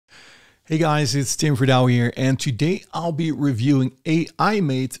Hey guys, it's Tim Verdouw here, and today I'll be reviewing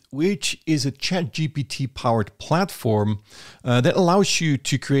AiMate, which is a ChatGPT-powered platform that allows you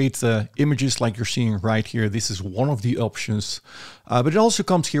to create images like you're seeing right here. This is one of the options, but it also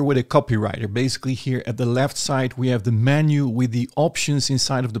comes here with a copywriter. Basically here at the left side, we have the menu with the options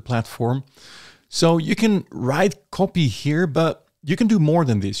inside of the platform. So you can write copy here, but you can do more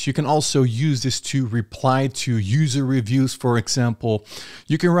than this. You can also use this to reply to user reviews, for example.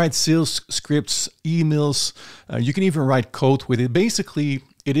 You can write sales scripts, emails. You can even write code with it. Basically,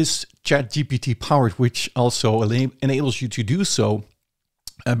 it is ChatGPT powered, which also enables you to do so.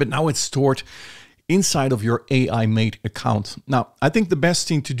 But now it's stored inside of your AiMate account. Now, I think the best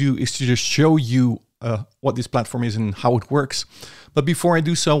thing to do is to just show you what this platform is and how it works. But before I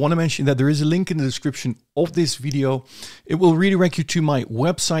do so, I want to mention that there is a link in the description of this video. It will redirect you to my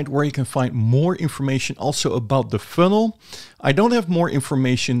website where you can find more information also about the funnel. I don't have more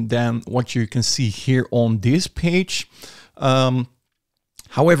information than what you can see here on this page.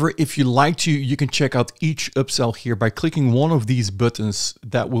 However, if you like to, you can check out each upsell here by clicking one of these buttons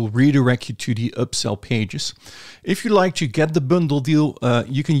that will redirect you to the upsell pages. If you like to get the bundle deal,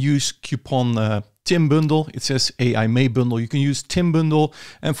 you can use coupon Tim Bundle. It says AiMate Bundle. You can use Tim Bundle.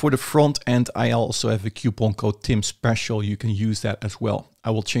 And for the front end, I also have a coupon code Tim Special. You can use that as well.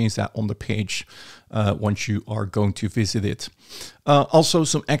 I will change that on the page once you are going to visit it. Also,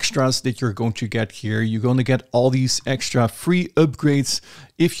 some extras that you're going to get here. You're going to get all these extra free upgrades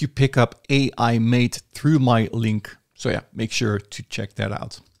if you pick up AiMate through my link. So yeah, make sure to check that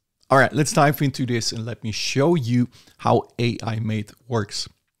out. All right, let's dive into this and let me show you how AiMate works.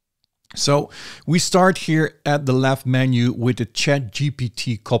 So we start here at the left menu with the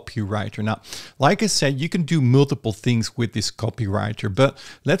ChatGPT copywriter. Now, like I said, you can do multiple things with this copywriter, but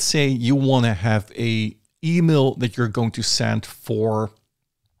let's say you want to have an email that you're going to send for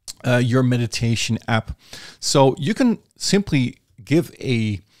your meditation app. So you can simply give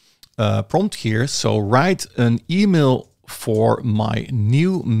a prompt here. So write an email for my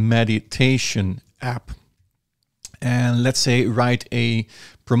new meditation app. And let's say write a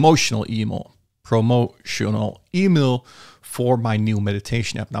promotional email for my new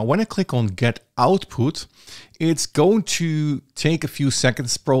meditation app. Now, when I click on get output, it's going to take a few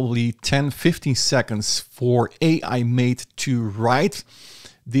seconds, probably 10-15 seconds for AiMate to write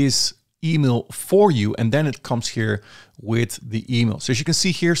this email for you, and then it comes here with the email. So as you can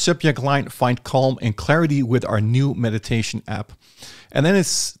see here, subject line, find calm and clarity with our new meditation app. And then it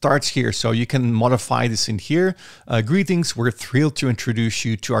starts here, so you can modify this in here. Greetings, we're thrilled to introduce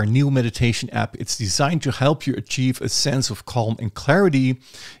you to our new meditation app. It's designed to help you achieve a sense of calm and clarity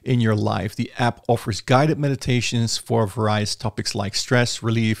in your life. The app offers guided meditations for various topics like stress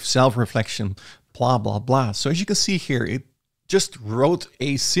relief, self-reflection, blah, blah, blah. So as you can see here, it just wrote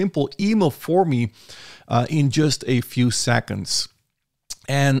a simple email for me in just a few seconds.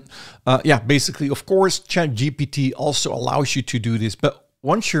 And yeah, basically, of course, ChatGPT also allows you to do this. But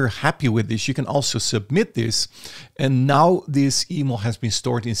once you're happy with this, you can also submit this. And now this email has been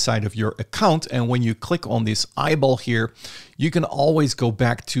stored inside of your account. And when you click on this eyeball here, you can always go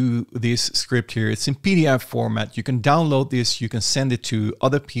back to this script here. It's in PDF format. You can download this. You can send it to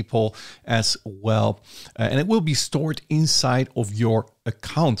other people as well. And it will be stored inside of your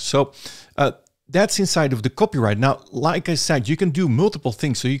account. So that's inside of the copyright. Now, like I said, you can do multiple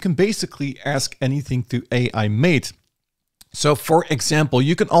things. So you can basically ask anything to AiMate. So for example,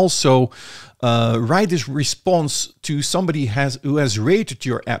 you can also write this response to somebody who has rated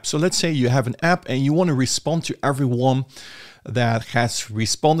your app. So let's say you have an app and you want to respond to everyone that has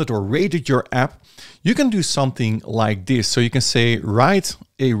responded or rated your app. You can do something like this. So you can say, write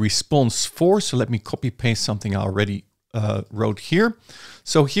a response for, so let me copy paste something I already wrote here.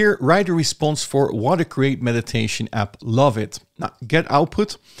 So here, write a response for what a great meditation app, love it. Now get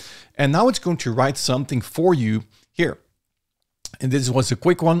output, and now it's going to write something for you here. And this was a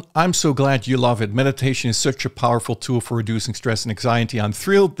quick one. I'm so glad you love it. Meditation is such a powerful tool for reducing stress and anxiety. I'm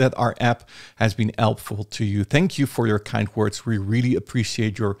thrilled that our app has been helpful to you. Thank you for your kind words. We really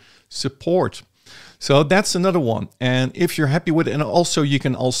appreciate your support. So that's another one. And if you're happy with it, and also you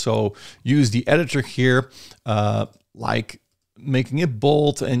can also use the editor here, like making it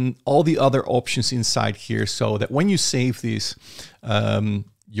bold and all the other options inside here, so that when you save this,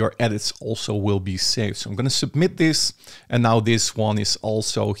 your edits also will be saved. So I'm going to submit this, and now this one is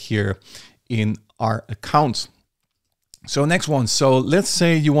also here in our account. So next one. So let's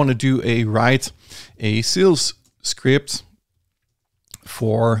say you want to write a sales script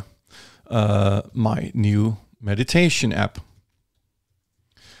for my new meditation app.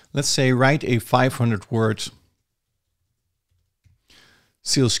 Let's say write a 500-word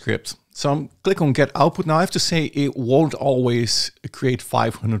sales script. So I'm click on get output. Now I have to say it won't always create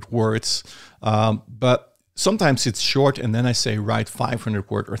 500 words, but sometimes it's short, and then I say write 500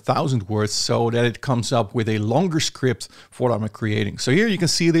 words or 1,000 words so that it comes up with a longer script for what I'm creating. So here you can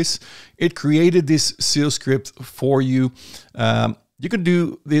see this. It created this sales script for you. You can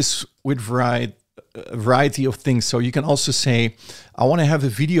do this with a variety of things. So you can also say, I want to have a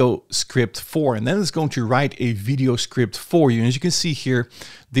video script for, and then it's going to write a video script for you. And as you can see here,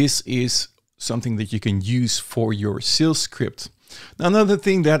 this is something that you can use for your sales script. Now, another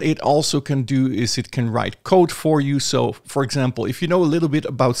thing that it also can do is it can write code for you. So for example, if you know a little bit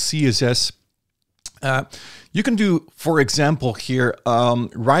about CSS, you can do, for example, here,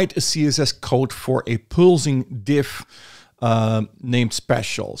 write a CSS code for a pulsing div named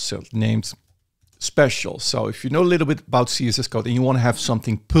special. So named special. So if you know a little bit about CSS code and you want to have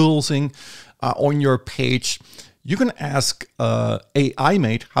something pulsing on your page, you can ask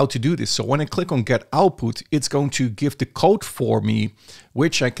AiMate how to do this. So when I click on get output, it's going to give the code for me,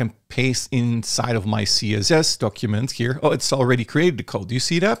 which I can paste inside of my CSS document here. Oh, it's already created the code. Do you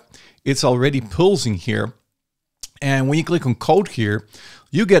see that? It's already pulsing here. And when you click on code here,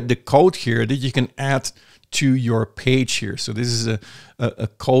 you get the code here that you can add to your page here. So this is a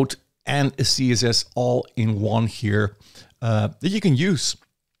code and a CSS all in one here that you can use.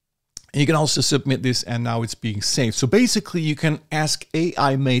 And you can also submit this, and now it's being saved. So basically you can ask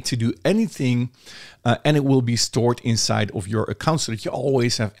AiMate to do anything and it will be stored inside of your account so that you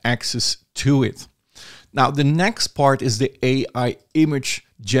always have access to it. Now the next part is the AI image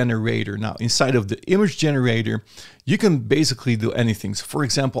generator. Now inside of the image generator, you can basically do anything. So for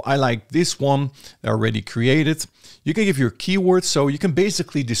example, I like this one already created. You can give your keywords, so you can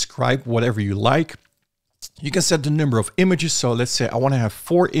basically describe whatever you like. You can set the number of images. So let's say I want to have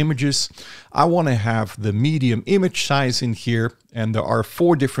 4 images. I want to have the medium image size in here. And there are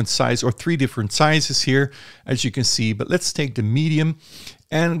 4 different sizes or 3 different sizes here, as you can see. But let's take the medium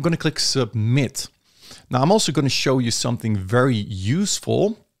and I'm going to click submit. Now I'm also going to show you something very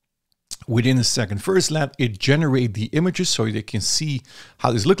useful within a second. First, let it generate the images so you can see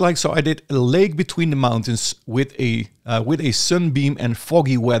how this looks like. So I did a lake between the mountains with a sunbeam and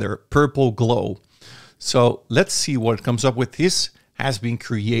foggy weather, purple glow. So let's see what comes up with. This has been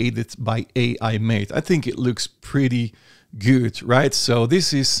created by AiMate. I think it looks pretty good, right? So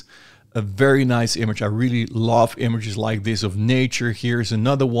this is a very nice image. I really love images like this of nature. Here's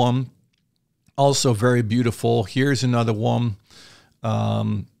another one, also very beautiful. Here's another one,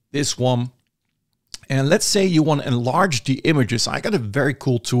 this one. And let's say you want to enlarge the images. I got a very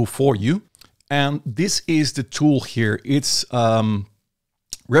cool tool for you. And this is the tool here. It's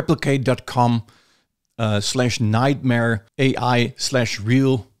replicate.com /nightmare AI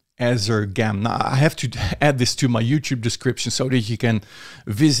 /real Azure gam. Now I have to add this to my YouTube description so that you can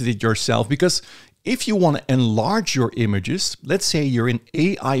visit it yourself, because if you want to enlarge your images, let's say you're in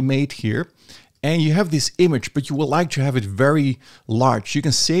AiMate here and you have this image, but you would like to have it very large, you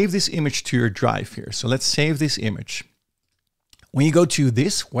can save this image to your drive here. So let's save this image. When you go to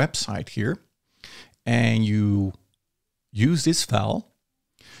this website here and you use this file,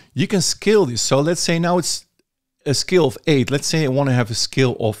 you can scale this. So let's say now it's a scale of 8. Let's say I want to have a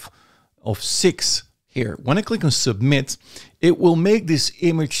scale of 6 here. When I click on submit, it will make this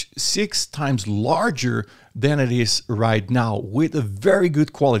image 6 times larger than it is right now with a very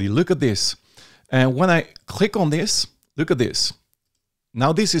good quality. Look at this. And when I click on this, look at this.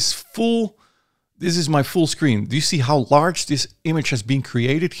 Now this is full. This is my full screen. Do you see how large this image has been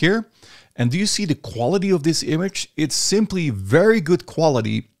created here? And do you see the quality of this image? It's simply very good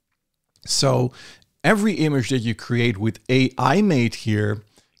quality. So every image that you create with AiMate here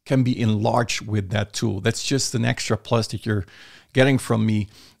can be enlarged with that tool. That's just an extra plus that you're getting from me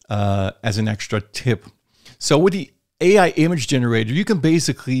as an extra tip. So with the AI image generator, you can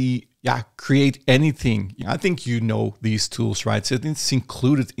basically create anything. I think you know these tools, right? So it's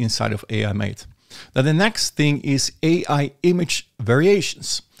included inside of AiMate. Now the next thing is AI image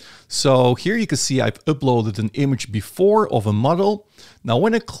variations. So here you can see I've uploaded an image before of a model. Now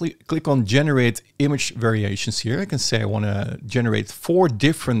when I click on generate image variations here, I can say I want to generate 4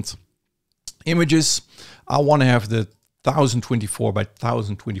 different images. I want to have the 1024 by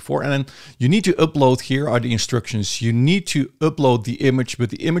 1024, and then you need to upload. Here are the instructions. You need to upload the image, but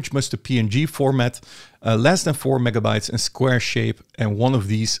the image must a PNG format, less than 4 megabytes and square shape, and one of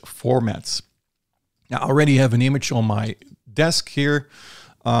these formats. Now I already have an image on my desk here.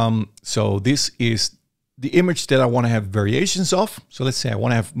 So this is the image that I want to have variations of. So let's say I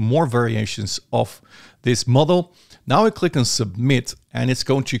want to have more variations of this model. Now I click on submit and it's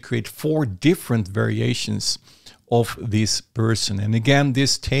going to create 4 different variations of this person. And again,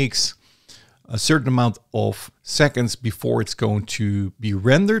 this takes a certain amount of seconds before it's going to be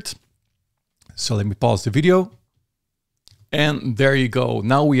rendered. So let me pause the video. And there you go.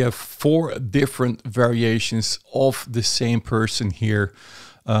 Now we have 4 different variations of the same person here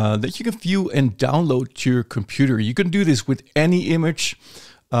that you can view and download to your computer. You can do this with any image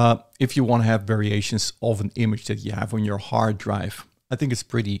if you want to have variations of an image that you have on your hard drive. I think it's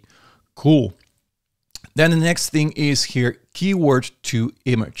pretty cool. Then the next thing is here, keyword to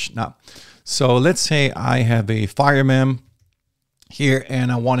image. Now, so let's say I have a fireman here,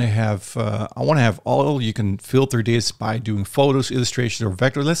 and I want to have all. You can filter this by doing photos, illustrations, or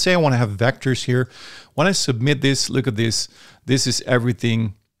vector. Let's say I want to have vectors here. When I submit this, look at this. This is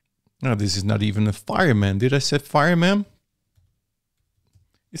everything. No, this is not even a fireman. Did I say fireman?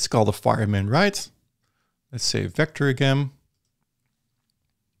 It's called a fireman, right? Let's say vector again.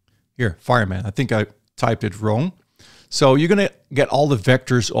 Here, fireman. I think I typed it wrong. So you're going to get all the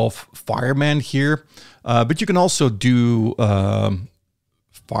vectors of fireman here, but you can also do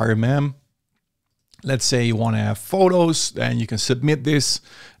fireman. Let's say you want to have photos, and you can submit this,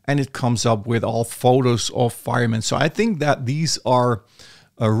 and it comes up with all photos of firemen. So I think that these are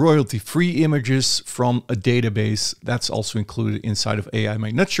royalty-free images from a database that's also included inside of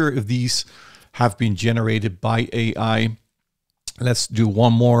AiMate. Not sure if these have been generated by AI. Let's do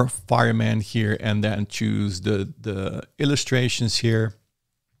one more fireman here, and then choose the illustrations here.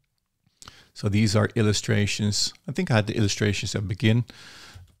 So these are illustrations. I think I had the illustrations at begin.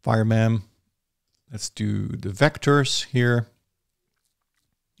 Fireman. Let's do the vectors here.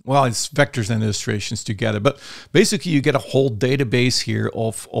 Well, it's vectors and illustrations together, but basically you get a whole database here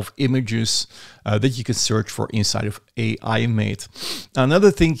of images that you can search for inside of AiMate. Another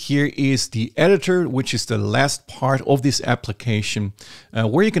thing here is the editor, which is the last part of this application,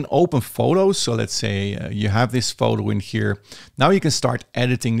 where you can open photos. So let's say you have this photo in here. Now you can start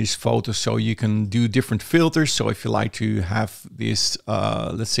editing these photos, so you can do different filters. So if you like to have this,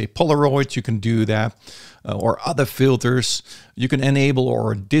 let's say Polaroid, you can do that. Or other filters. You can enable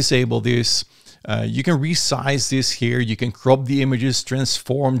or disable this. You can resize this here. You can crop the images,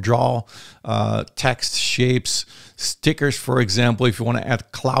 transform, draw, text, shapes, stickers, for example. If you want to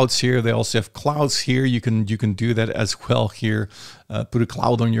add clouds here, they also have clouds here. You can do that as well here. Put a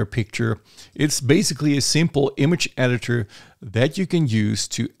cloud on your picture. It's basically a simple image editor that you can use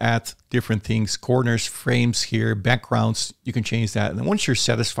to add different things, corners, frames here, backgrounds. You can change that. And once you're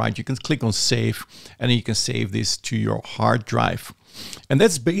satisfied, you can click on save, and then you can save this to your hard drive. And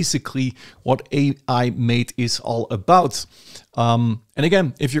that's basically what AiMate is all about. And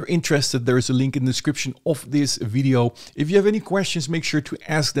again, if you're interested, there is a link in the description of this video. If you have any questions, make sure to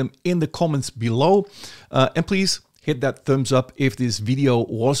ask them in the comments below. And please hit that thumbs up if this video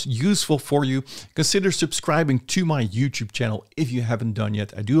was useful for you. Consider subscribing to my YouTube channel if you haven't done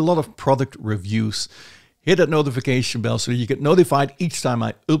yet. I do a lot of product reviews. Hit that notification bell so that you get notified each time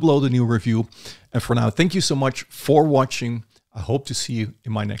I upload a new review. And for now, thank you so much for watching. I hope to see you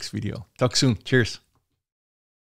in my next video. Talk soon. Cheers.